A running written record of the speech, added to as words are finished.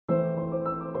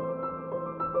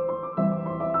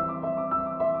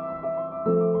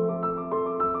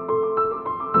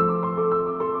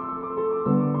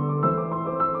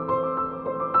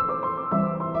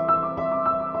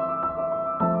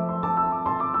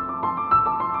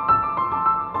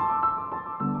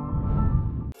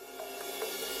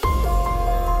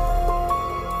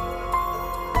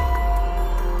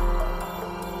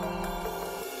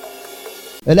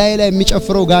እላይ ላይ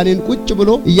የሚጨፍረው ጋኔን ቁጭ ብሎ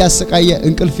እያሰቃየ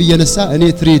እንቅልፍ እየነሳ እኔ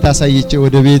ትርኢት አሳይቼ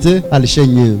ወደ ቤት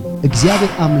አልሸኝም።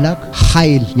 እግዚአብሔር አምላክ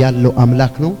ኃይል ያለው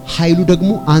አምላክ ነው። ኃይሉ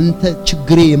ደግሞ አንተ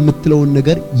ችግሬ የምትለውን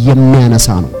ነገር የሚያነሳ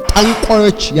ነው።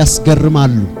 ጠንቋዮች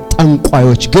ያስገርማሉ፣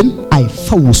 ጠንቋዮች ግን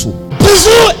አይፈውሱ። ብዙ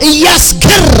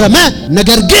እያስገረመ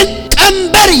ነገር ግን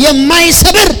ቀንበር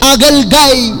የማይሰብር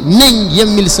አገልጋይ ነኝ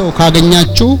የሚል ሰው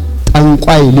ካገኛችሁ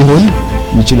ጠንቋይ ሊሆን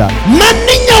ይችላል።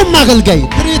 ማንኛውም አገልጋይ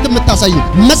ትርኢት የምታሳዩ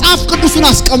መጽሐፍ ቅዱስን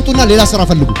አስቀምጡና ሌላ ስራ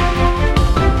ፈልጉ።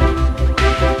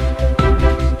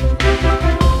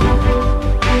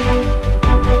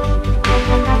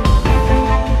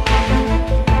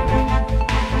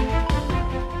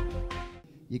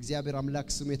 የእግዚአብሔር አምላክ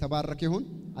ስም የተባረከ ይሁን።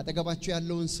 አጠገባችሁ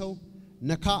ያለውን ሰው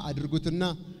ነካ አድርጉትና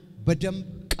በደንብ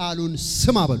ቃሉን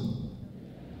ስማ በሉ።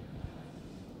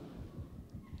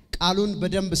 ቃሉን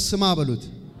በደንብ ስማ በሉት።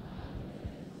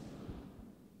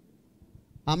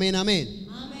 አሜን አሜን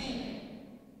አሜን።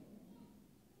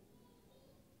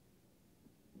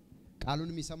 ቃሉን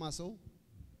የሚሰማ ሰው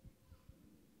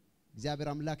እግዚአብሔር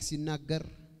አምላክ ሲናገር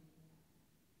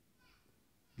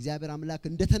እግዚአብሔር አምላክ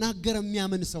እንደተናገረ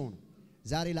የሚያምን ሰው ነው።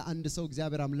 ዛሬ ለአንድ ሰው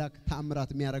እግዚአብሔር አምላክ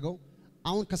ተአምራት የሚያደርገው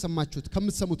አሁን ከሰማችሁት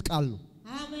ከምትሰሙት ቃል ነው።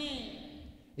 አሜን።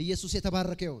 ኢየሱስ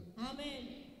የተባረከ ይሁን። አሜን።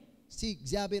 እስቲ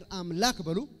እግዚአብሔር አምላክ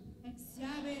በሉ።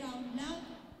 እግዚአብሔር አምላክ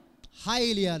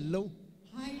ኃይል ያለው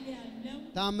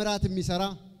ተአምራት የሚሰራ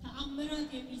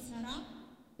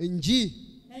እንጂ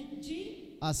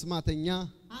አስማተኛ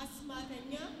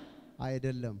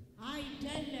አይደለም።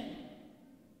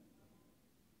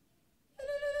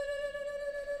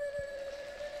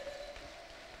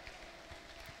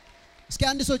 እስኪ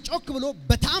አንድ ሰው ጮክ ብሎ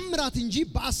በተአምራት እንጂ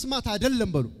በአስማት አይደለም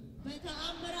በሉ።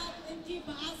 በተአምራት እንጂ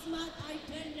በአስማት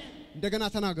አይደለም። እንደገና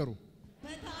ተናገሩ።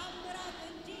 በተአምራት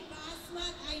እንጂ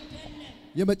በአስማት አይደለም።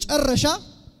 የመጨረሻ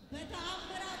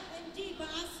በተአምራት እንጂ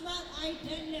በአስማት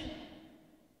አይደለም።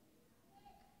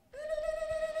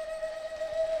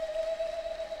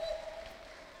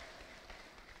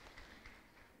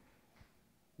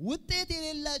 ውጤት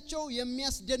የሌላቸው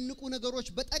የሚያስደንቁ ነገሮች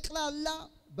በጠቅላላ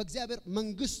በእግዚአብሔር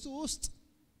መንግስት ውስጥ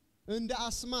እንደ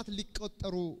አስማት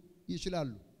ሊቆጠሩ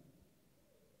ይችላሉ።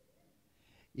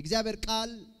 የእግዚአብሔር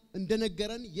ቃል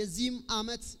እንደነገረን የዚህም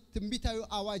ዓመት ትንቢታዊ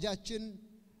አዋጃችን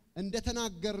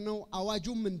እንደተናገርነው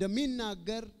አዋጁም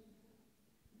እንደሚናገር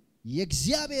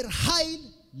የእግዚአብሔር ኃይል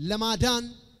ለማዳን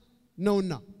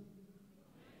ነውና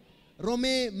ሮሜ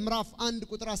ምዕራፍ 1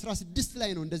 ቁጥር 16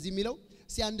 ላይ ነው እንደዚህ የሚለው።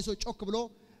 እስቲ አንድ ሰው ጮክ ብሎ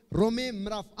ሮሜ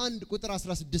ምዕራፍ 1 ቁጥር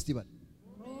 16 ይበል።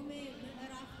 ሮሜ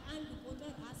ምዕራፍ 1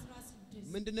 ቁጥር 16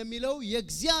 ምንድነው የሚለው?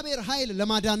 የእግዚአብሔር ኃይል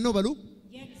ለማዳን ነው በሉ።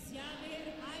 የእግዚአብሔር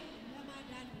ኃይል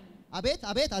ለማዳን ነው። አቤት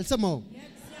አቤት አልሰማውም።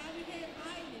 የእግዚአብሔር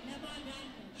ኃይል ለማዳን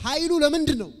ነው። ኃይሉ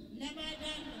ለምንድን ነው?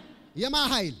 ለማዳን ነው። የማ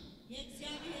ኃይል?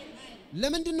 የእግዚአብሔር ኃይል።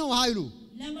 ለምንድን ነው ኃይሉ?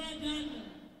 ለማዳን ነው።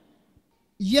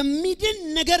 የሚድን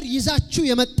ነገር ይዛችሁ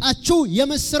የመጣችሁ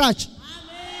የምስራች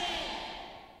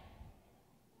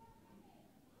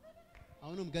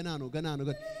ገና ነው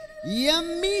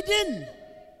የሚድን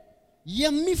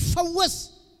የሚፈወስ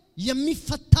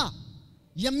የሚፈታ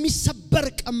የሚሰበር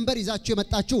ቀንበር ይዛችሁ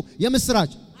የመጣችሁ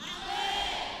የምስራች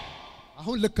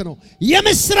አሁን ልክ ነው።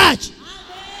 የምስራች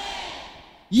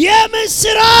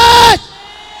የምስራች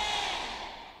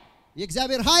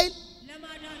የእግዚአብሔር ኃይል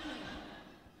ለማዳን ነው።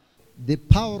 The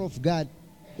power of God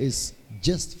is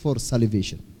just for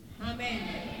salvation. Amen.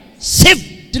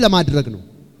 saved ለማድረግ ነው።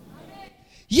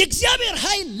 የእግዚአብሔር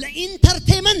ኃይል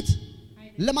ለኢንተርቴይንመንት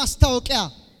ለማስታወቂያ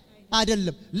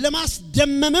አይደለም፣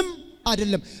 ለማስደመምም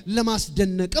አይደለም፣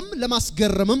 ለማስደነቅም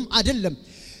ለማስገረምም አይደለም።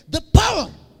 the power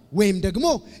ወይም ደግሞ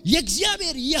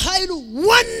የእግዚአብሔር የኃይሉ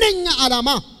ዋነኛ ዓላማ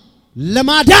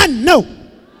ለማዳን ነው።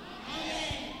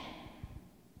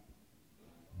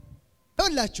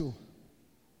 ሁላችሁ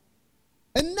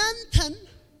እናንተን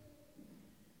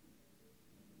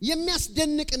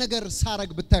የሚያስደንቅ ነገር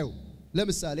ሳረግ ብታዩ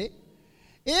ለምሳሌ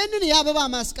ይሄንን የአበባ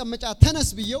ማስቀመጫ ተነስ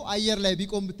ብየው አየር ላይ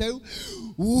ቢቆም ብታዩ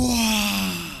ዋው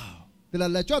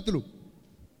ትላላችሁ አትሉ?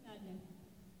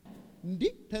 እንዴ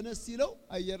ተነስ ሲለው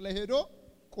አየር ላይ ሄዶ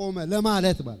ቆመ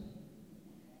ለማለት ማለት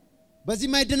በዚህ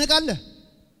ማይደነቃል?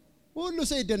 ሁሉ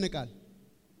ሰው ይደነቃል።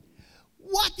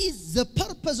 what is the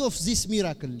purpose of this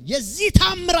miracle? የዚህ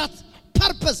ታምራት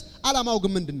ፐርፐስ ዓላማው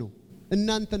ግን ምንድነው?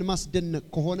 እናንተን ማስደነቅ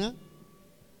ከሆነ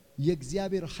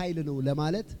የእግዚአብሔር ኃይል ነው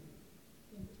ለማለት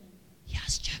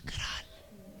ያስቸግራል።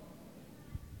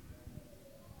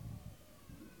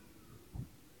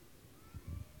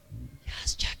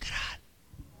 ያስቸግራል።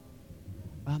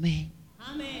 አሜን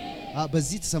አሜን።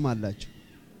 በዚህ ተሰማላችሁ።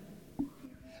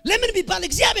 ለምን ቢባል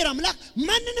እግዚአብሔር አምላክ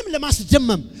ማንንም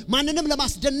ለማስደመም ማንንም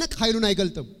ለማስደነቅ ኃይሉን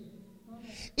አይገልጥም።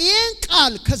 ይህን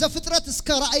ቃል ከዘፍጥረት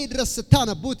እስከ ራእይ ድረስ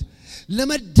ስታነቡት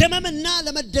ለመደመምና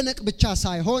ለመደነቅ ብቻ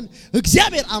ሳይሆን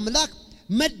እግዚአብሔር አምላክ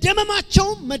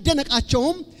መደመማቸውም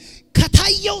መደነቃቸውም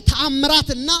ከታየው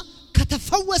ተአምራትና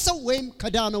ከተፈወሰው ወይም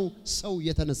ከዳነው ሰው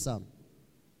የተነሳ ነው።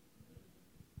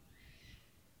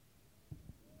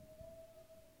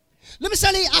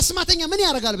 ለምሳሌ አስማተኛ ምን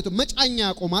ያደርጋል ብትሉ መጫኛ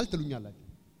ያቆማል ትሉኛላችሁ።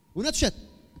 እውነት ውሸት?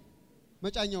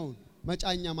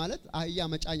 መጫኛ ማለት አህያ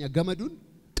መጫኛ ገመዱን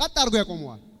ቀጥ አድርጎ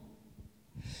ያቆመዋል።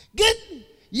 ግን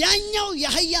ያኛው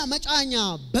የአህያ መጫኛ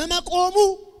በመቆሙ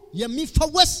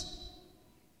የሚፈወስ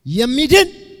የሚድን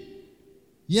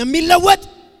የሚለወጥ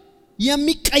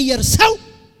የሚቀየር ሰው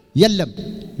የለም።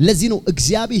 ለዚህ ነው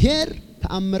እግዚአብሔር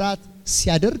ተአምራት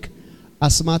ሲያደርግ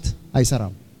አስማት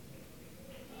አይሰራም።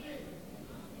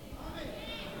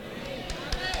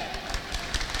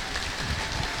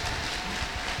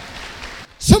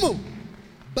 ስሙ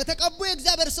በተቀቡ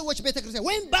የእግዚአብሔር ሰዎች ቤተክርስቲያን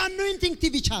ወይም በአኖይንቲንግ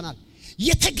ቲቪ ቻናል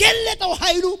የተገለጠው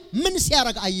ኃይሉ ምን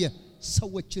ሲያረግ አየ?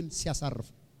 ሰዎችን ሲያሳርፍ።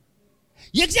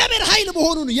 የእግዚአብሔር ኃይል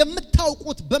መሆኑን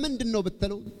የምታውቁት በምንድነው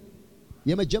ብትሉ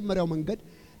የመጀመሪያው መንገድ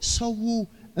ሰው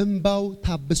እንባው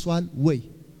ታብሷል ወይ?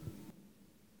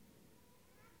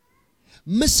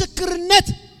 ምስክርነት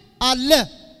አለ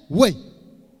ወይ?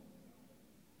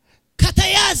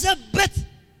 ከተያዘበት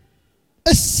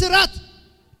እስራት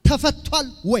ተፈቷል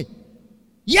ወይ?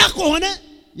 ያ ከሆነ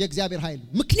የእግዚአብሔር ኃይል።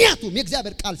 ምክንያቱም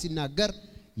የእግዚአብሔር ቃል ሲናገር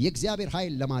የእግዚአብሔር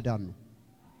ኃይል ለማዳን ነው።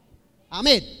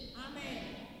 አሜን አሜን።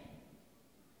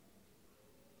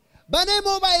 በኔ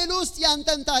ሞባይል ውስጥ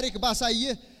ያንተን ታሪክ ባሳየ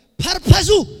ፐርፐዙ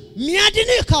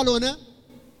ሚያድንህ ካልሆነ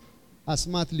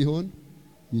አስማት ሊሆን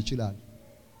ይችላል።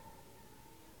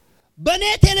 በኔ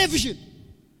ቴሌቪዥን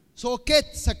ሶኬት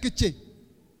ሰክቼ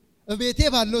እቤቴ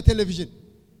ባለው ቴሌቪዥን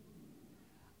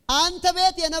አንተ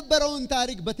ቤት የነበረውን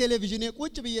ታሪክ በቴሌቪዥን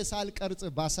ቁጭ ብዬ ሳልቀርጽ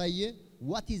ባሳየ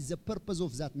what is the purpose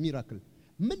of that miracle?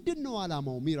 ምንድነው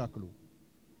ዓላማው ሚራክሉ?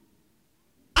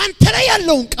 አንተ ላይ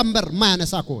ያለውን ቀንበር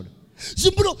ማያነሳ ከሆነ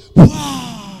ዝም ብሎ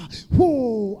ሆ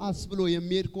አስብሎ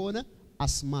የሚሄድ ከሆነ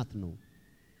አስማት ነው።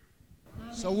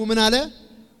 ሰው ምን አለ?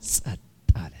 ጸጥ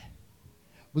አለ።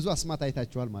 ብዙ አስማት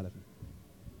አይታችኋል ማለት ነው።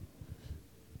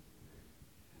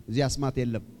 እዚህ አስማት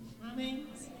የለም። አሜን።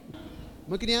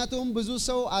 ምክንያቱም ብዙ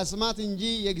ሰው አስማት እንጂ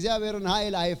የእግዚአብሔርን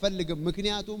ኃይል አይፈልግም።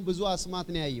 ምክንያቱም ብዙ አስማት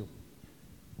ነው ያየው።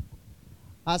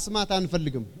 አስማት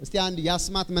አንፈልግም። እስቲ አንድ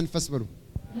የአስማት መንፈስ በሉ።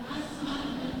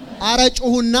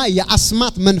 አረጩሁና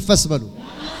የአስማት መንፈስ በሉ።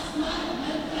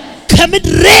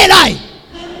 ከምድሬ ላይ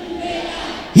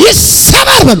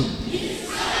ይሰበር በሉ።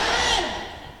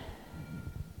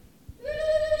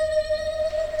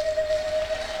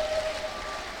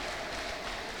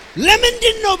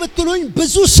 ለምንድን ነው ብትሉኝ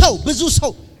ብዙ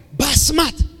ሰው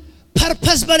በአስማት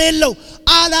ፐርፐስ በሌለው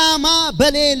ዓላማ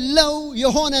በሌለው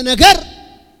የሆነ ነገር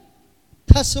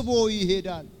ተስቦ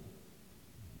ይሄዳል።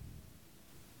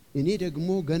 እኔ ደግሞ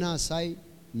ገና ሳይ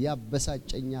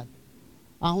ያበሳጨኛል።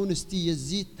 አሁን እስቲ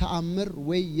የዚህ ተአምር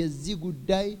ወይ የዚህ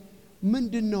ጉዳይ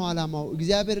ምንድነው ዓላማው?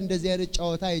 እግዚአብሔር እንደዚህ አይነት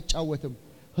ጫወታ አይጫወትም።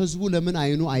 ህዝቡ ለምን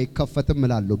አይኑ አይከፈትም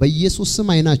እላለሁ። በኢየሱስ ስም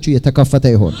አይናችሁ የተከፈተ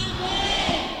ይሆን።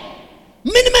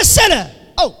 ምን መሰለ?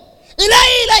 እላይ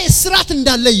እስራት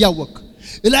እንዳለ ያወቅ፣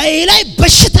 እላይ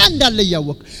በሽታ እንዳለ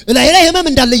ያወቅ፣ እላይ ህመም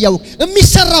እንዳለ ያወቅ፣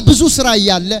 የሚሰራ ብዙ ስራ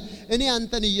ያያለ እኔ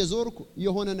አንተን እየዞርኩ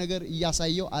የሆነ ነገር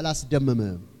እያሳየው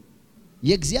አላስደምምም።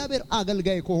 የእግዚአብሔር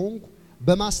አገልጋይ ከሆንኩ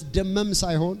በማስደመም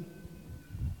ሳይሆን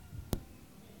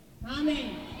አሜን።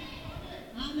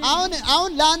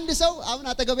 አሁን ለአንድ ሰው አሁን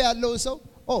አጠገብ ያለው ሰው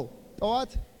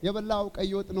ጠዋት የበላው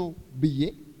ቀይ ወጥ ነው ብዬ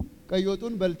ቀይ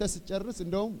ወጡን በልተህ ስትጨርስ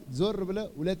እንደውም ዞር ብለ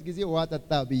ሁለት ጊዜ ውሃ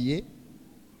ጠጣ ብዬ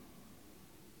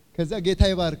ከዛ ጌታ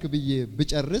ይባርክ ብዬ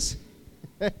ብጨርስ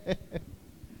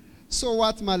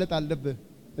ሶዋት ማለት አለብህ።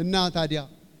 እና ታዲያ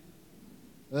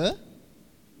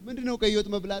ምንድነው ቀይ ወጥ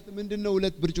መብላት? ምንድነው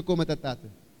ሁለት ብርጭቆ መጠጣት?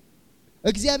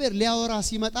 እግዚአብሔር ሊያወራ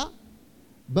ሲመጣ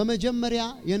በመጀመሪያ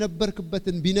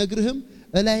የነበርክበትን ቢነግርህም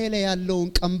እላይ ላይ ያለውን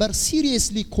ቀንበር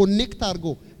ሲሪየስሊ ኮኔክት አድርጎ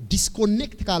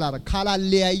ዲስኮኔክት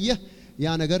ካላለያየህ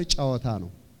ያ ነገር ጫወታ ነው።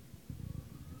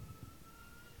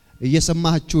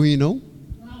 እየሰማችሁኝ ነው?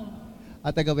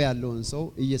 አጠገብ ያለውን ሰው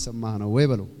እየሰማህ ነው ወይ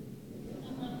በለው።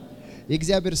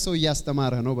 የእግዚአብሔር ሰው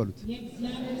እያስተማረህ ነው በሉት።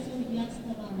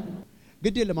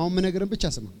 ግድ የለም አሁን መነገርን ብቻ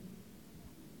ስማ።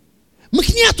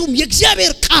 ምክንያቱም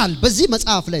የእግዚአብሔር ቃል በዚህ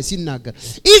መጽሐፍ ላይ ሲናገር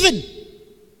ኢቭን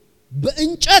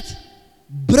በእንጨት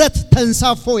ብረት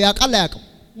ተንሳፎ ያቃል ያቀው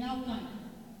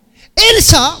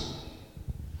ኤልሳ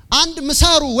አንድ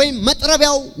ምሳሩ ወይም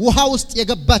መጥረቢያው ውሃ ውስጥ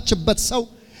የገባችበት ሰው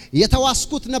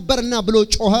የተዋስኩት ነበርና ብሎ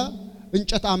ጮኸ።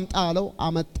 እንጨት አምጣ አለው።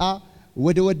 አመጣ።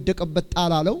 ወደ ወደቀበት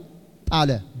ጣል አለው።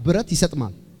 ጣለ። ብረት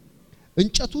ይሰጥማል።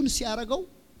 እንጨቱን ሲያረጋው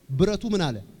ብረቱ ምን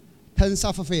አለ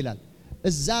ተንሳፈፈ ይላል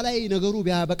እዛ ላይ ነገሩ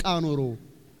ቢያበቃ ኖሮ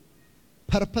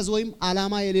ፐርፐዝ ወይም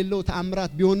ዓላማ የሌለው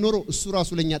ተአምራት ቢሆን ኖሮ እሱ ራሱ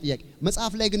ለኛ ጥያቄ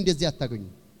መጽሐፍ ላይ ግን እንደዚህ አታገኙ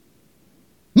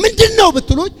ምንድነው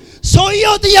ብትሉት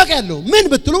ሰውየው ጥያቄ ያለው ምን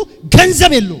ብትሉ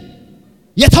ገንዘብ የለው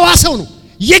የተዋሰው ነው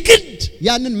የግድ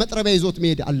ያንን መጥረቢያ ይዞት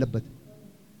መሄድ አለበት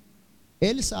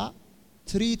ኤልሳ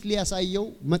ትሪት ሊያሳየው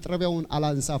መጥረቢያውን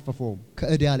አላንሳፈፈውም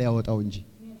ከእዳ ላይ ያወጣው እንጂ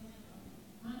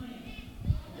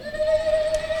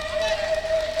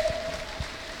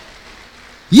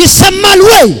ይሰማል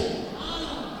ወይ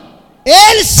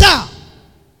ኤልሳ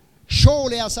ሾው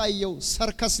ሊያሳየው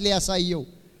ሰርከስ ሊያሳየው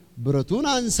ብረቱን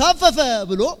አንሳፈፈ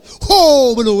ብሎ ሆ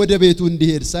ብሎ ወደ ቤቱ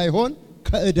እንዲሄድ ሳይሆን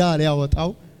ከእዳ ሊያወጣው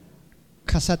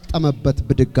ከሰጠመበት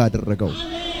ብድግ አደረገው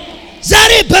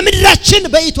ዛሬ በመድራችን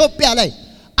በኢትዮጵያ ላይ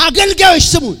አገልጋዮች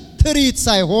ስሙ ትሪት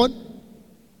ሳይሆን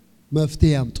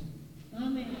መፍትሄ ያምጡ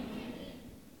አሜን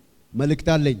መልእክት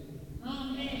አለኝ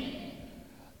አሜን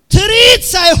ትሪት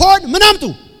ሳይሆን ምን አምጡ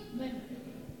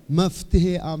መፍትሄ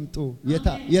አምጡ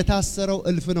የታሰረው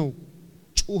እልፍ ነው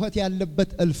ጩኸት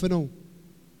ያለበት እልፍ ነው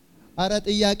አረ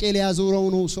ጥያቄ ሊያዙረው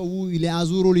ነው ሰው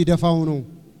ሊያዙሩ ሊደፋው ነው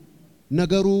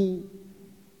ነገሩ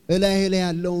እላይ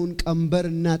ያለውን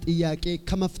ቀንበርና ጥያቄ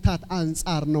ከመፍታት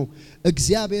አንፃር ነው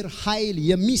እግዚአብሔር ኃይል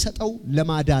የሚሰጠው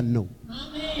ለማዳን ነው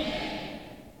አሜን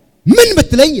ምን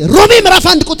ብትለኝ ሮሜ ምዕራፍ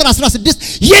 1 ቁጥር 16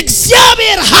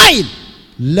 የእግዚአብሔር ኃይል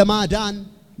ለማዳን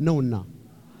ነውና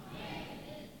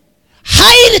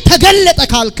ኃይል ተገለጠ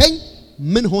ካልከኝ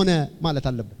ምን ሆነ ማለት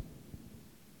አለበት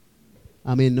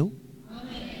አሜን ነው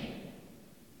አሜን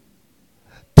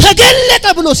ተገለጠ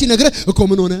ብሎ ሲነግር እኮ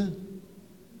ምን ሆነ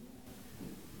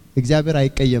እግዚአብሔር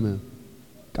አይቀየም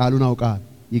ቃሉን አውቃል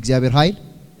የእግዚአብሔር ኃይል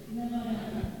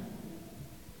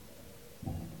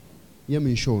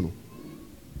የምን ሾው ነው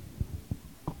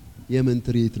የምን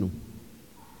ትርኢት ነው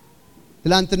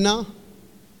ትላንትና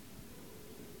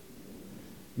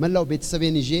መላው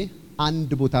ቤተሰቤን ይዤ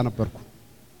አንድ ቦታ ነበርኩ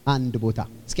አንድ ቦታ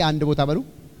እስኪ አንድ ቦታ በሉ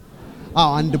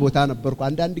አንድ ቦታ ነበርኩ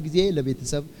አንድ ጊዜ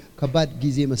ለቤተሰብ ከባድ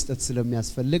ጊዜ መስጠት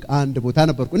ስለሚያስፈልግ አንድ ቦታ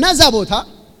ነበርኩ እና ዛ ቦታ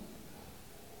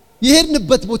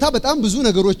ይሄድንበት ቦታ በጣም ብዙ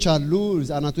ነገሮች አሉ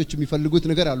ህፃናቶች የሚፈልጉት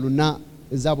ነገር አሉና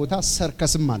እዛ ቦታ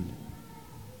ሰርከስም አለ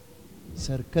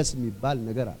ሰርከስ የሚባል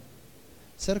ነገር አለ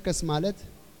ሰርከስ ማለት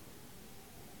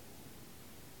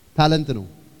ታለንት ነው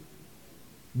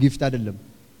ጊፍት አይደለም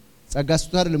ጸጋ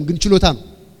ስጦታ አይደለም ግን ችሎታ ነው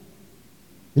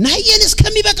እና አየን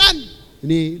እስከሚበቃን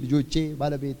እኔ ልጆቼ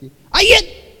ባለቤቴ አየን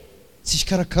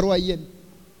ሲሽከረከሩ አየን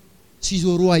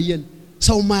ሲዞሩ አየን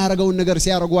ሰው ማያረጋውን ነገር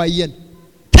ሲያረጉ አየን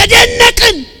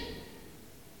ተደነቅን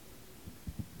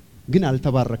ግን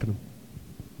አልተባረክንም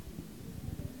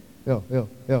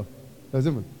ያው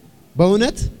ዝም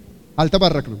በእውነት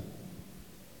አልተባረክንም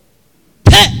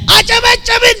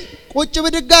አጨበጨብን ቁጭ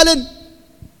ብድግ አልን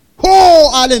ሆ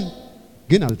አልን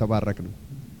ግን አልተባረክንም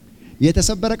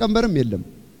የተሰበረ ቀንበርም የለም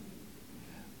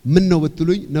ምን ነው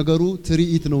ብትሉኝ ነገሩ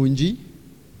ትርኢት ነው እንጂ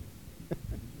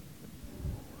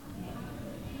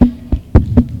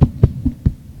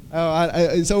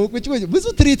ሰው ቁጭ ብዙ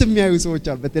ትርኢት የሚያዩ ሰዎች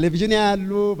አሉ በቴሌቪዥን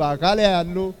ያሉ በአካል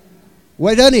ያሉ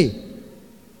ወደኔ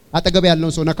አጠገብ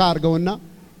ያለውን ሰው ነካ አርገውና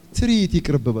ትርኢት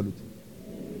ይቅርብ በሉት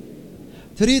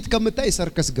ትርኢት ከምታይ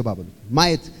ሰርከስ ግባ በሉት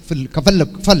ማየት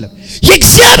ከፈለክ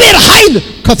የእግዚአብሔር ኃይል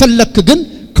ከፈለክ ግን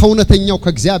ከእውነተኛው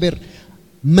ከእግዚአብሔር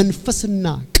መንፈስና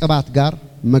ቅባት ጋር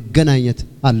መገናኘት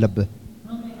አለበት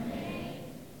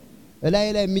እላይ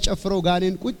የሚጨፍረው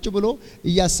ጋኔን ቁጭ ብሎ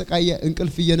እያሰቃየ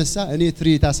እንቅልፍ እየነሳ እኔ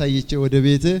ትርኢት አሳይቼ ወደ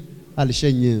ቤት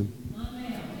አልሸኝም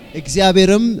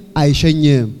እግዚአብሔርም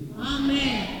አይሸኝም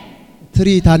አሜን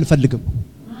ትርኢት አንፈልግም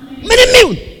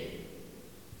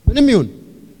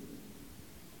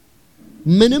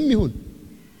ምንም ይሁን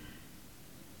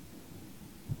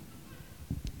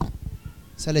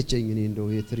ሰለቸኝ እኔ እንደው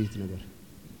የትርኢት ነገር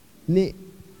እኔ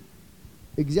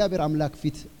እግዚአብሔር አምላክ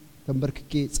ፊት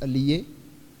ተንበርክኬ ጸልዬ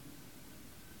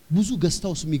ብዙ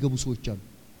ገስታውስ የሚገቡ ሰዎች አሉ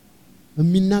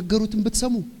የሚናገሩትን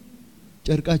ብትሰሙ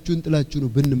ጨርቃችሁን ጥላችሁ ነው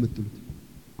ብንምትሉት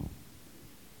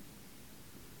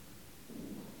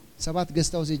 7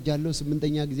 ገስታውስ ሄጃለሁ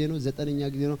 8ኛ ጊዜ ነው 9ኛ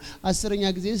ጊዜ ነው 10ኛ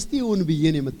ጊዜ እስቲ ይሁን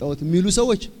ብዬን የመጣሁት የሚሉ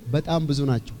ሰዎች በጣም ብዙ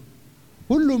ናቸው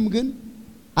ሁሉም ግን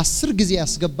 10 ጊዜ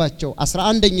ያስገባቸው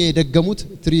 11ኛ የደገሙት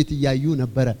ትርኢት ያዩ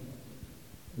ነበር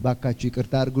ባካችሁ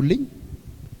ይቅርታ አድርጉልኝ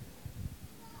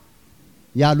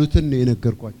ያሉትን ነው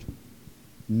የነገርኳችሁ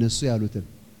እነሱ ያሉትን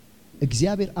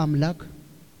እግዚአብሔር አምላክ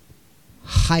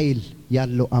ኃይል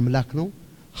ያለው አምላክ ነው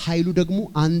ኃይሉ ደግሞ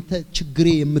አንተ ችግሬ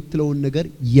የምትለውን ነገር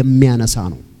የሚያነሳ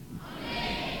ነው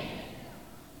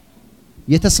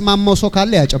የተስማማው ሰው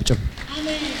ካለ ያጨብጭብ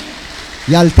አሜን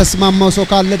ያልተስማማው ሰው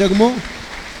ካለ ደግሞ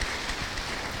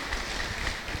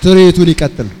ትርኢቱን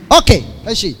ይቀጥል ኦኬ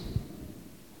እሺ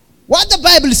what the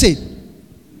bible said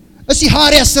እሺ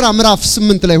ሐዋርያት ሥራ ምዕራፍ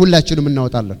 8 ላይ ሁላችንም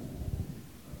እናወጣለን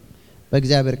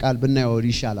በእግዚአብሔር ቃል ብናየው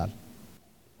ይሻላል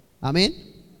አሜን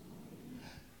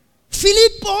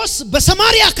ፊልጶስ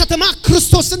በሰማሪያ ከተማ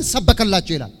ክርስቶስን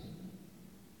ሰበከላቸው ይላል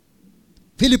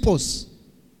ፊልጶስ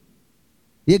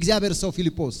የእግዚአብሔር ሰው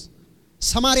ፊልጶስ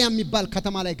ሰማሪያ የሚባል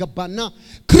ከተማ ላይ ገባና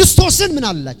ክርስቶስን ምን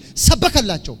አላቸው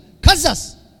ሰበከላቸው ከዛስ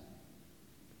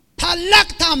ታላቅ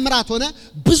ተአምራት ሆነ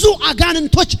ብዙ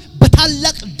አጋንንቶች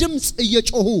በታላቅ ድምጽ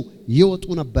እየጮሁ ይወጡ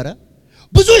ነበር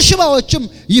ብዙ ሽባዎችም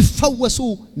ይፈወሱ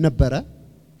ነበር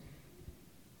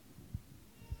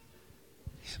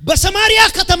በሰማሪያ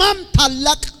ከተማም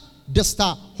ታላቅ ደስታ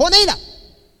ሆነ ይላል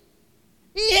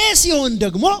ይሄ ሲሆን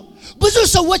ደግሞ ብዙ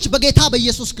ሰዎች በጌታ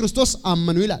በኢየሱስ ክርስቶስ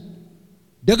አመኑ ይላል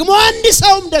ደግሞ አንድ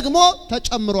ሰውም ደግሞ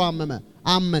ተጨምሮ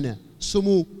አመነ ስሙ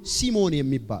ሲሞን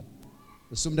የሚባል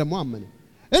እሱም ደግሞ አመነ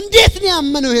እንዴት ነው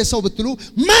ያመነው ይሄ ሰው ብትሉ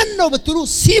ማን ነው ብትሉ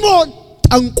ሲሞን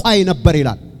ጠንቋይ ነበር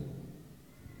ይላል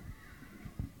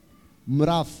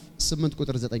ምዕራፍ 8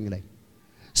 ቁጥር 9 ላይ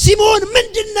ሲሞን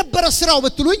ምንድን ነበር ስራው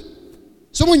ብትሉኝ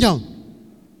ስሙኝ አሁን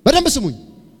በደንብ ስሙኝ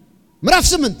ምዕራፍ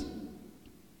 8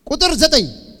 ቁጥር 9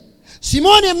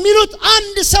 ሲሞን የሚሉት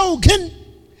አንድ ሰው ግን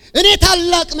እኔ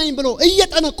ታላቅ ነኝ ብሎ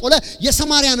እየጠነቆለ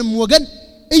የሰማርያንም ወገን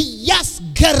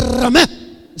እያስገረመ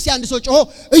እስቲ አንድ ሰው ጮሆ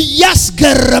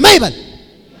እያስገረመ ይበል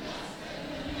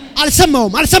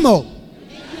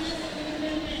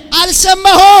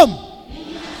አልሰማሁም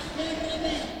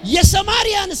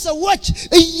የሰማርያን ሰዎች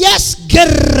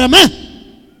እያስገረመ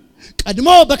ቀድሞ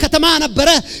በከተማ ነበረ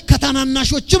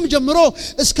ከታናናሾችም ጀምሮ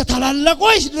እስከ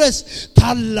ታላላቆች ድረስ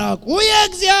ታላቁ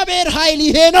የእግዚአብሔር ኃይል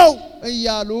ይሄ ነው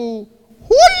እያሉ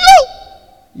ሁሉ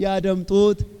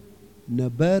ያደምጡት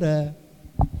ነበረ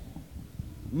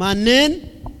ማንን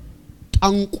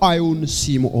ጠንቋዩን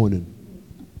ሲሞንን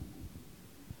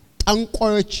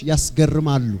ጠንቋዮች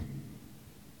ያስገርማሉ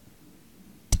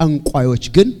ጠንቋዮች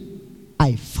ግን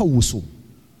አይፈውሱም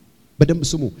በደንብ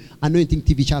ስሙ አኖይንቲንግ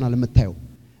ቲቪ ቻናል የምታዩ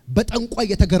በጠንቋይ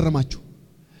የተገረማችሁ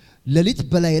ለሊት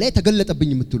በላይ ላይ ተገለጠብኝ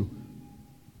የምትሉ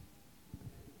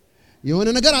የሆነ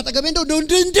ነገር አጠገቤ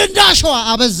እንደንዳሸዋ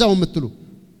አበዛው የምትሉ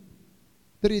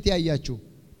ትሪት ያያችሁ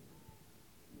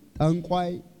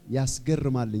ጠንቋይ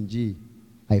ያስገርማል እንጂ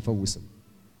አይፈውስም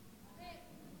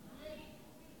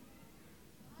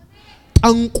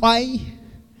ጠንቋይ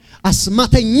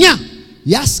አስማተኛ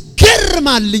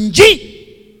ያስገርማል እንጂ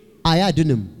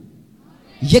አያድንም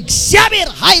የእግዚአብሔር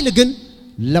ኃይል ግን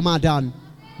ለማዳን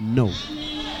ነው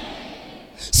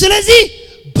ስለዚህ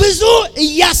ብዙ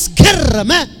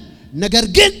እያስገረመ ነገር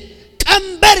ግን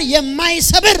ቀንበር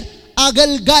የማይሰብር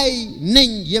አገልጋይ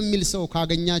ነኝ የሚል ሰው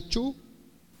ካገኛችሁ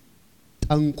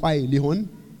ጠንቋይ ሊሆን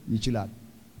ይችላል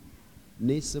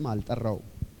ነስም አልጠራው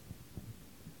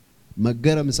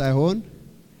መገረም ሳይሆን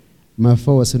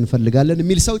መፈወስ እንፈልጋለን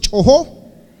የሚል ሰው ጮሆ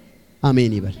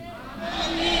አሜን ይበል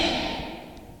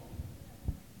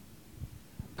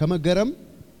ከመገረም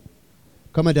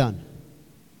ከመዳን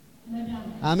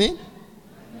አሜን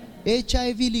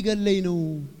ኤችአይቪ ሊገለይ ነው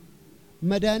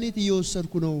መድኃኒት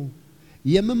እየወሰድኩ ነው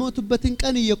የምሞትበትን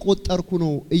ቀን እየቆጠርኩ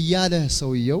ነው እያለ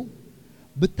ሰውየው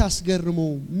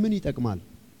ብታስገርመው ምን ይጠቅማል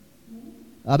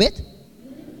አቤት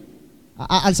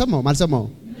አልሰማው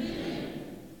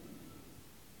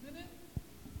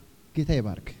ጌታ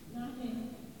ይባርክ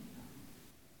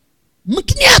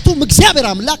ምክንያቱም እግዚአብሔር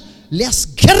አምላክ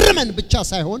ሊያስገርመን ብቻ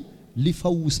ሳይሆን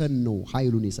ሊፈውሰን ነው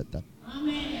ኃይሉን የሰጠን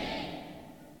አሜን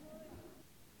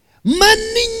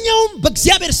ማንኛውም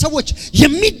በእግዚአብሔር ሰዎች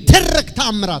የሚደረግ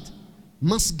ተአምራት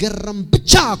ማስገረም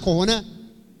ብቻ ከሆነ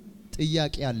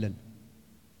ጥያቄ ያለን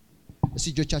እስቲ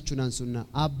እጆቻችሁን አንሱና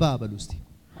አባ በሉ እስቲ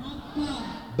አባ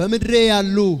በመድሬ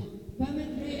ያሉ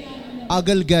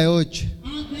አገልጋዮች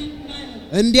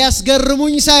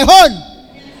እንዲያስገርሙኝ ሳይሆን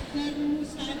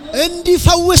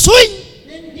እንዲፈውሱኝ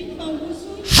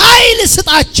ኃይል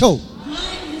ስጣቸው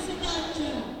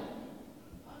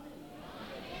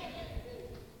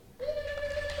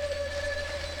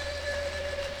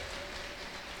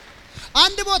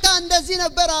አንድ ቦታ እንደዚህ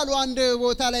ነበር አሉ አንድ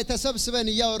ቦታ ላይ ተሰብስበን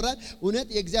ያወራን እውነት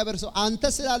የእግዚአብሔር ሰው አንተ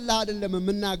ስላልህ አይደለም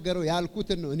የምናገረው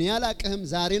ያልኩትን ነው እኔ ያላቀህም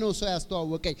ዛሬ ነው ሰው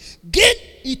ያስተዋወቀኝ ግን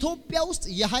ኢትዮጵያ ውስጥ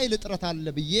የኃይል ጥረት አለ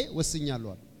ብዬ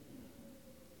ወስኛለሁ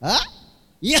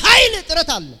የኃይል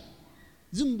ጥረት አለ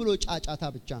ዝም ብሎ ጫጫታ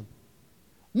ብቻ ነው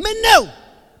ምን ነው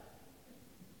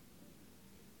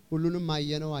ሁሉንም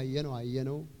አየነው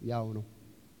ያው ነው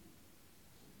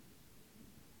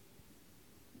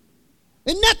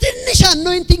እና ትንሽ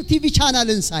አኖይንቲንግ ቲቪ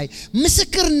ቻናልን ሳይ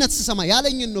ምስክርነት ስሰማ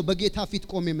ያለኝን ነው በጌታ ፊት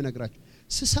ቆሜ የምነግራችሁ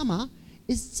ስሰማ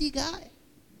እዚህ ጋር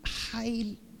ኃይል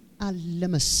አለ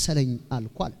መሰለኝ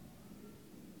አልኳል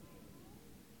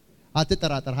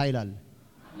አትጠራጠር ኃይል አለ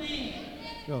አሜን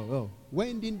ወይ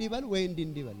እንዲበል ወይ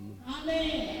እንዲበል አሜን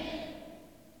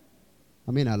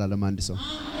አሜን አላለም አንድ ሰው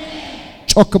አሜን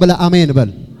ጮክ ብለ አሜን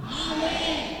በል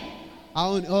አሜን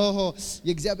አሁን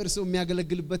የእግዚአብሔር ሰው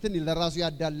የሚያገለግልበትን ለራሱ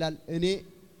ያዳላል እኔ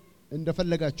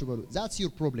እንደፈለጋችሁ በሉ that's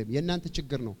your problem የናንተ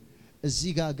ችግር ነው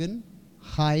እዚህ ጋር ግን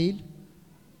ኃይል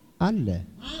አለ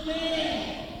አሜን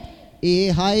ይሄ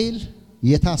ኃይል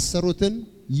የታሰሩትን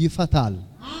ይፈታል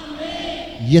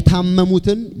አሜን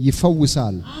የታመሙትን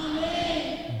ይፈውሳል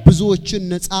አሜን ብዙዎችን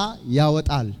ነፃ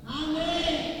ያወጣል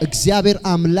አሜን እግዚአብሔር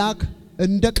አምላክ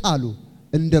እንደ ቃሉ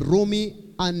እንደ ሮሜ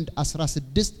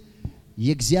 1:16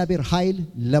 የእግዚአብሔር ኃይል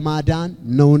ለማዳን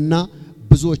ነውና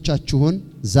ብዙዎቻችሁን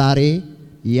ዛሬ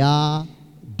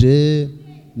ያድና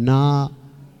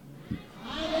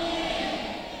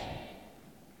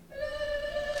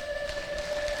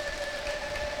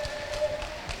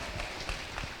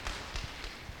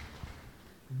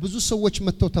ብዙ ሰዎች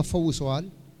መተው ተፈውሰዋል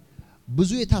ብዙ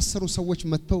የታሰሩ ሰዎች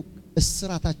መተው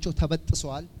እስራታቸው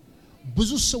ተበጥሰዋል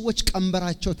ብዙ ሰዎች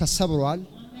ቀንበራቸው ተሰብሯል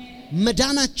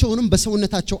መዳናቸውንም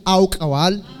በሰውነታቸው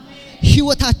አውቀዋል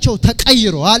ህይወታቸው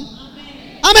ተቀይሯል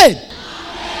አሜን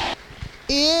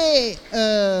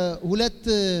ሁለት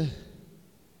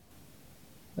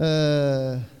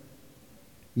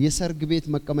የሰርግ ቤት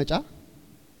መቀመጫ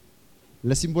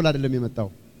ለሲምቦል አይደለም የመጣው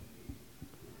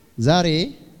ዛሬ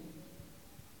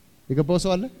የገባው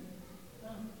ሰው አለ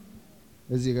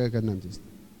እዚህ ጋር ከናንተ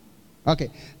ኦኬ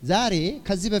ዛሬ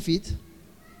ከዚህ በፊት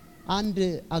አንድ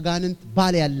አጋንንት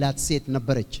ባል ያላት ሴት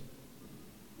ነበረች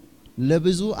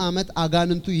ለብዙ አመት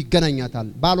አጋንንቱ ይገናኛታል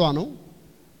ባሏ ነው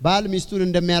ባል ሚስቱን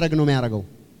እንደሚያረግ ነው የሚያረገው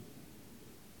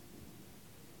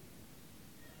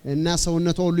እና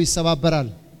ሰውነቷ ሁሉ ይሰባበራል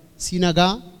ሲነጋ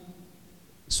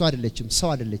እሷ አይደለችም ሰው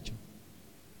አይደለችም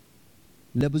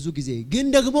ለብዙ ጊዜ ግን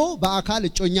ደግሞ በአካል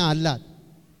እጮኛ አላት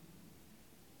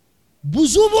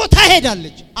ብዙ ቦታ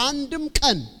ሄዳለች አንድም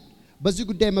ቀን በዚህ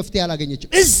ጉዳይ መፍትሄ ያላገኘች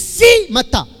እዚህ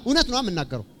መጣ እውነት ነው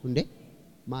የምናገረው እንዴ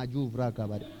ማጁ ብራጋ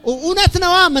ባዲ እውነት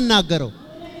ነው የምናገረው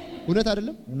እውነት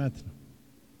አይደለም እውነት ነው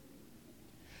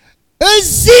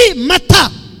እዚህ መጣ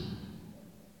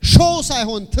ሾው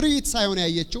ሳይሆን ትሪት ሳይሆን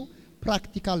ያየችው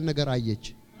ፕራክቲካል ነገር አየች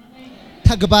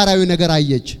ተግባራዊ ነገር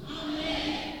አየች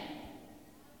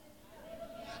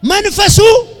መንፈሱ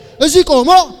እዚህ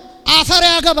ቆሞ አፈር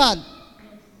ያገባል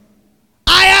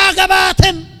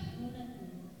አያገባትም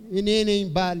እኔ ነኝ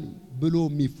ባል ብሎ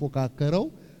የሚፎካከረው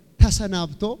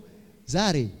ተሰናብቶ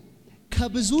ዛሬ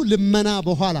ከብዙ ልመና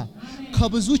በኋላ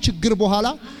ከብዙ ችግር በኋላ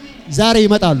ዛሬ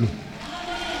ይመጣሉ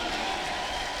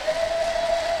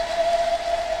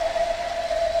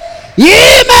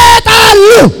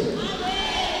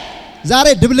ዛሬ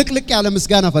ድብልቅልቅ ያለ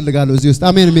ምስጋና ፈልጋለሁ እዚህ ውስጥ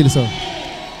አሜን የሚል ሰው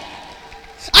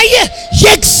አየ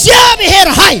የእግዚአብሔር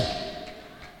ኃይል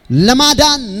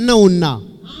ለማዳን ነውና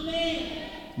አሜን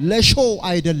ለሾው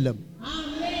አይደለም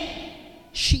አሜን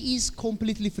she is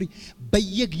completely free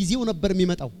በየጊዜው ነበር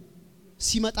የሚመጣው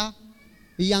ሲመጣ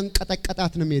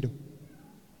ያንቀጠቀጣት ነው የሚሄደው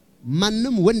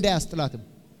ማንንም ወንድ አያስጥላትም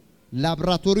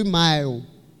ላብራቶሪ ማያየው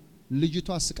ልጅቷ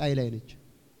ስቃይ ላይ ነች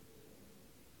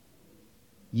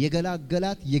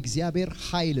የገላገላት የእግዚአብሔር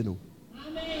ኃይል ነው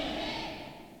አሜን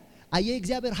አየ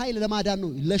የእግዚአብሔር ኃይል ለማዳን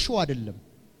ነው ለሾው አይደለም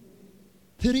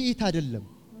ትርኢት አይደለም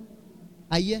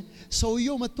አየ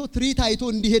ሰውየው መጥቶ ትርኢት አይቶ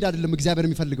እንዲሄድ አይደለም እግዚአብሔር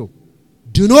የሚፈልገው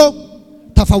ድኖ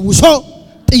ተፈውሶ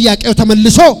ጥያቄው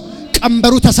ተመልሶ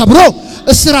ቀንበሩ ተሰብሮ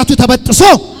እስራቱ ተበጥሶ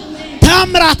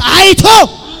ተአምራት አይቶ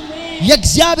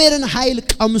የእግዚአብሔርን ኃይል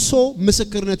ቀምሶ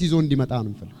ምስክርነት ይዞ እንዲመጣ ነው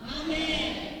የሚፈልገው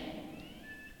አሜን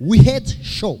we hate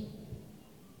show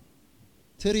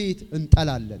ትርኢት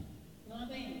እንጠላለን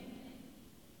አሜን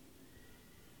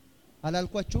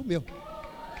አላልኳችሁም ይው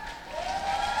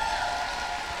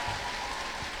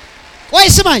ቆይ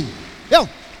ስማኝ ያው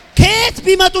ከየት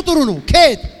ቢመጡ ጥሩ ነው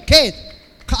ከየት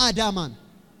ከአዳማን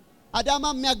አዳማ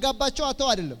የሚያጋባቸው አተው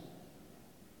አይደለም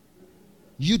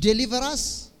you deliver us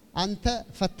አንተ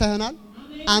ፈተህናል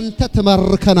አንተ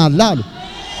ትመርከናል አሉ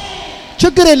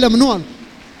ችግር የለም ነው አሉ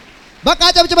በቃ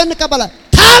ጨብጭበን እንቀበላለን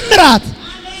ተአምራት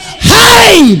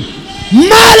ኃይል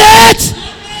ማለት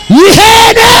ይሄ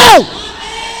ነው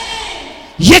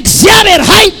የእግዚአብሔር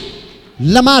ኃይል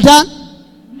ለማዳን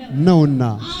ነውና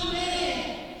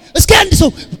እስኪ አንድ ሰው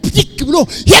ብድግ ብሎ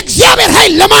የእግዚአብሔር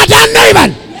ኃይል ለማዳን ነው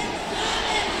ይባል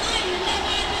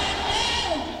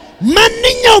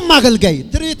ማንኛውም አገልጋይ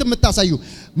ትርኢት የምታሳዩ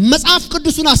መጽሐፍ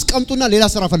ቅዱስን አስቀምጡና ሌላ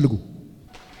ስራ ፈልጉ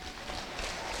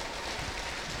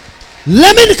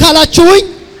ለምን ካላችሁኝ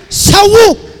ሰው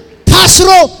ታስሮ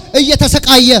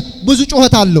እየተሰቃየ ብዙ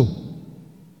ጩኸት አለው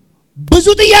ብዙ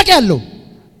ጥያቄ አለው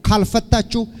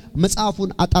ካልፈታችሁ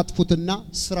መጽሐፉን አጣጥፉትና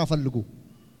ስራ ፈልጉ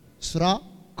ስራ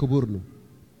ክቡር ነው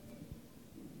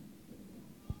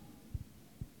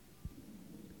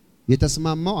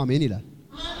የተስማማው አሜን ይላል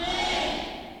አሜን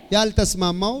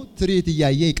ያልተስማማው ትሪት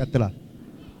ያያየ ይቀጥላል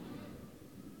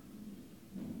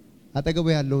አጠገቡ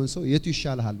ያለውን ሰው የቱ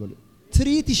ይሻልሃል ብሎ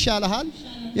ትሪት ይሻልሃል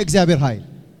የእግዚአብሔር ኃይል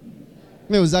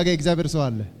ነው እዛ ጋር የእግዚአብሔር ሰው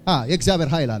አለ የእግዚአብሔር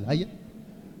ኃይል አለ አየ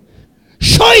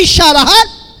ሾይ ይሻልሃል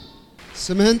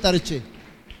ስምህን ጠርቼ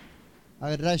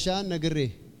አድራሻን ነግሬ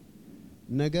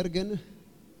ነገር ግን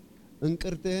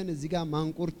እንቅርትህን እዚህ ጋር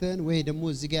ማንቁርትህን ወይ ደግሞ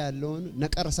እዚህ ጋር ያለውን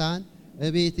ነቀርሳን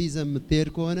እቤት ይዘህ የምትሄድ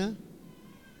ከሆነ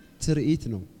ትርኢት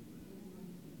ነው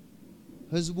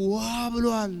ህዝቡ ዋ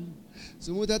ብሏል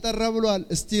ስሙ ተጠራ ብሏል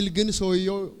ስቲል ግን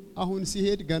ሰውየው አሁን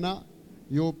ሲሄድ ገና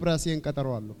የኦፕራሲዮን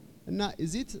ቀጠሯለሁ እና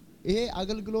እዚት ይሄ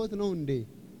አገልግሎት ነው እንዴ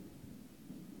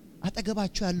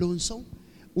አጠገባችሁ ያለውን ሰው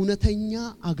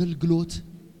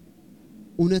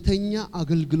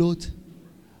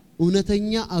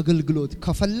እውነተኛ አገልግሎት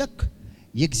ከፈለክ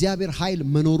የእግዚአብሔር ኃይል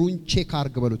መኖሩን ቼክ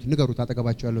አርግ በሉት ንገሩት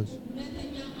አጠገባችሁ ያለውን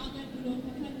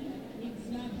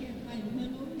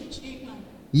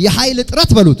የኃይል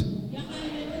ጥረት በሉት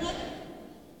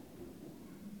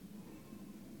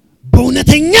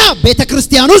በእውነተኛ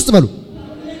ቤተክርስቲያን ውስጥ በሉ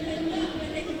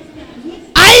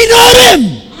አይኖርም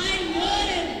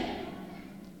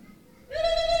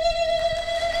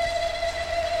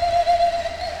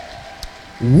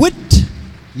ውድ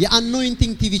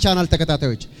የአኖይንቲንግ ቲቪ ቻናል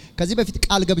ተከታታዮች ከዚህ በፊት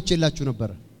ቃል ገብቼላችሁ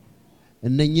ነበር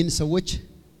እነኚህን ሰዎች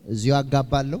እዚሁ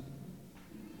አጋባለሁ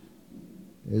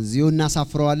እዚሁ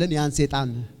እናሳፍረዋለን ያን ሰይጣን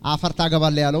አፈር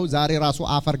ታገባለ ያለው ዛሬ ራሱ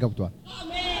አፈር ገብቷል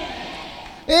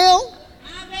አሜን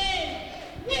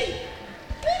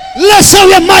ለሰው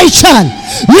የማይቻል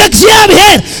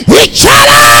ለእግዚአብሔር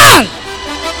ይቻላል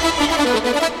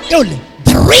ይኸውልህ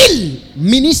the real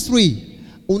ministry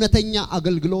እውነተኛ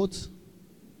አገልግሎት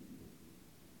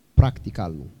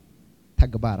ፕራክቲካል ነው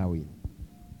ተግባራዊ ነው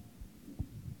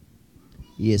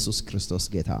ኢየሱስ ክርስቶስ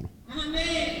ጌታ ነው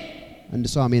አሜን አንድ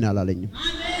ሰው አሜን አላለኝም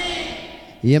አሜን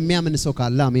የሚያምን ሰው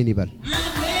ካለ አሜን ይበል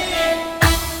አሜን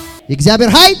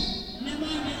የእግዚአብሔር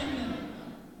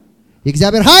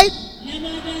ኃይል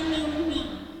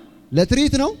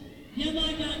ለትሪት ነው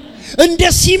እንደ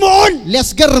ሲሞን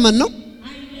ሊያስገርመን ነው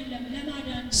አይደለም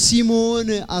ለማዳን ሲሞን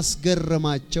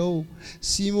አስገረማቸው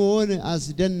ሲሞን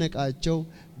አስደነቃቸው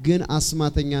ግን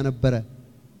አስማተኛ ነበረ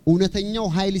እውነተኛው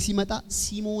ኃይል ሲመጣ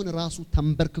ሲሞን ራሱ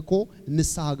ተንበርክኮ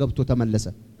ንስሐ ገብቶ ተመለሰ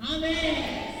አሜን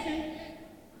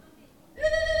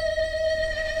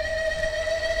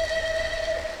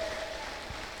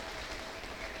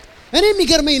እኔ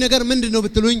የሚገርመኝ ነገር ምንድነው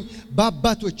ብትሉኝ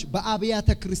በአባቶች በአብያተ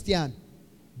ክርስቲያን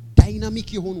ዳይናሚክ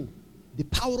የሆኑ the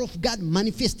power of God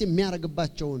manifest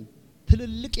የሚያረግባቸውን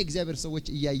ትልልቅ የእግዚአብሔር ሰዎች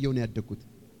እያየው ነው ያደኩት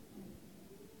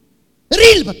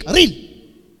ሪል በቃ ሪል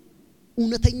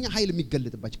እውነተኛ ኃይል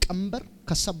የሚገለጥባቸው ቀንበር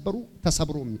ከሰበሩ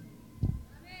ተሰብሮ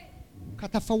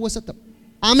ከተፈወሰ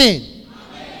አሜን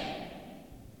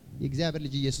የእግዚአብሔር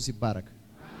ልጅ ኢየሱስ ይባረክ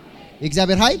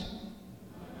የእግዚአብሔር ኃይል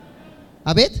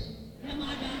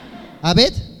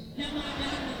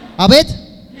አቤት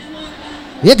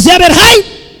የእግዚአብሔር ኃይል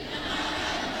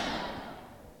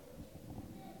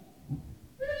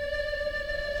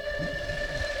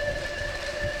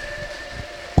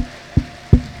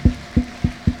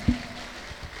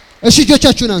እሺ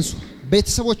እጆቻችሁን አንሱ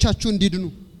ቤተሰቦቻችሁ እንዲድኑ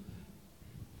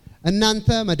እናንተ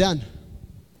መዳን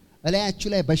እላያችሁ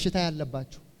ላይ በሽታ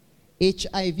ያለባችሁ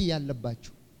HIV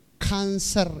ያለባችሁ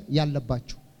ካንሰር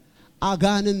ያለባችሁ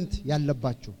አጋንንት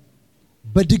ያለባችሁ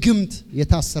በድግምት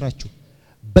የታሰራችሁ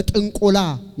በጥንቆላ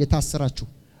የታሰራችሁ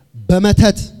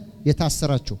በመተት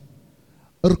የታሰራችሁ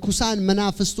እርኩሳን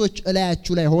መናፍስቶች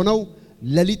እላያችሁ ላይ ሆነው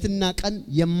ሌሊትና ቀን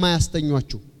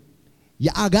የማያስተኛችሁ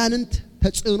የአጋንንት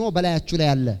ተጽዕኖ በላያችሁ ላይ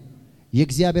ያለ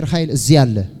የእግዚአብሔር ኃይል እዚህ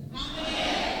አለ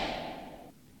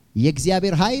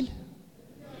የእግዚአብሔር ኃይል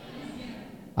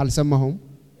አልሰማሁም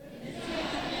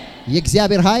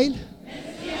የእግዚአብሔር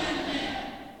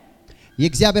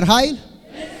ኃይል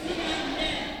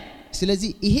ስለዚህ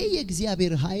ይሄ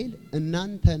የእግዚአብሔር ኃይል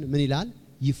እናንተን ምን ይላል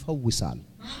ይፈውሳል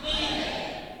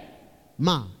ማ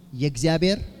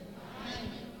የእግዚአብሔር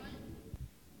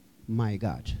ማይ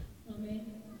ጋድ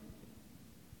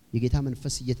የጌታ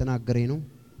መንፈስ እየተናገረኝ ነው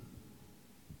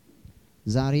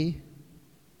ዛሬ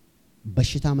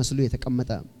በሽታ መስሎ የተቀመጠ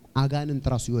አጋንንት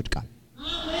ራሱ ይወድቃል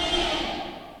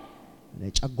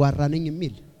አሜን ጨጓራ ነኝ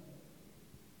የሚል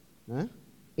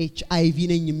HIV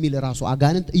ነኝ የሚል ራሱ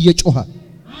አጋንንት እየጮኸ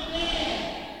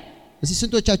እዚህ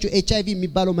ስንቶቻችሁ HIV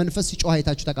የሚባለው መንፈስ ሲጮህ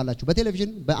አይታችሁ ታውቃላችሁ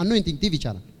በቴሌቪዥን በአኖይንቲንግ ቲቪ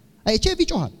ቻናል HIV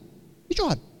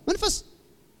ይጮሃል መንፈስ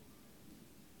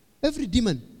every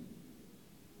demon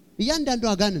እያንዳንዱ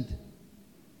አጋንንት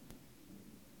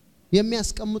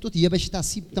የሚያስቀምጡት የበሽታ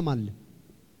ሲምፕተም አለ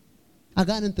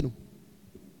አጋንንት ነው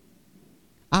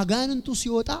አጋንንቱ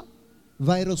ሲወጣ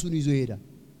ቫይረሱን ይዞ ይሄዳል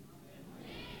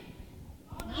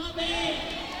አሜን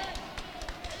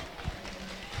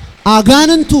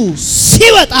አጋንንቱ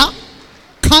ሲወጣ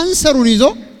ካንሰሩን ይዞ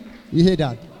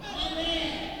ይሄዳል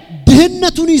አሜን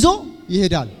ድህነቱን ይዞ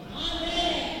ይሄዳል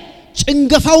አሜን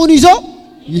ጭንገፋውን ይዞ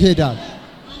ይሄዳል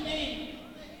አሜን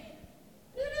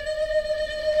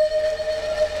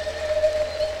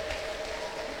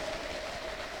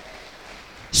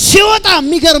ሲወጣ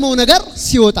የሚገርመው ነገር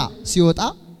ሲወጣ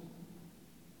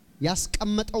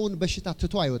ያስቀመጠውን በሽታ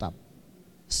ትቶ አይወጣም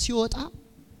ሲወጣ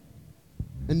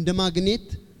እንደ ማግኔት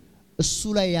እሱ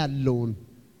ላይ ያለውን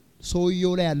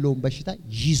ሰውየው ላይ ያለውን በሽታ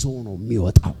ይዞ ነው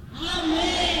የሚወጣው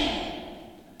አሜን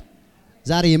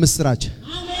ዛሬ የምስራች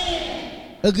አሜን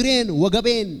እግሬን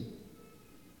ወገቤን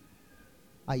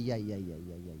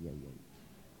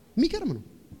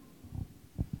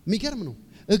የሚገርም ነው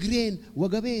እግሬን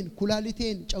ወገቤን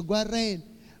ኩላሊቴን ጨጓራዬን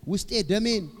ውስጤ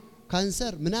ደሜን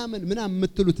ካንሰር ምናምን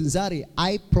የምትሉትን ዛሬ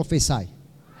አይ ፕሮፌሳይ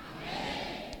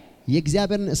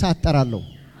የእግዚአብሔርን እሳት ጠራለሁ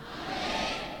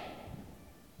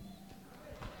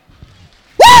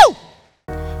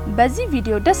በዚህ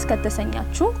ቪዲዮ ደስ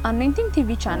ከተሰኛችሁ አኖይንቲንግ ቲቪ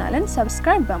ቻናልን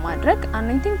ሰብስክራይብ በማድረግ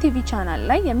አኖይንቲንግ ቲቪ ቻናል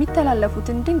ላይ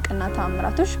የሚተላለፉትን ድንቅና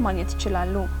ተአምራቶች ማግኘት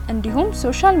ይችላሉ እንዲሁም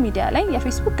ሶሻል ሚዲያ ላይ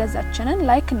የፌስቡክ ገጻችንን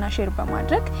ላይክ እና ሼር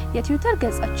በማድረግ የትዊተር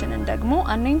ገጻችንን ደግሞ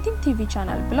አኖይንቲንግ ቲቪ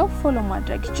ቻናል ብለው ፎሎ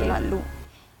ማድረግ ይችላሉ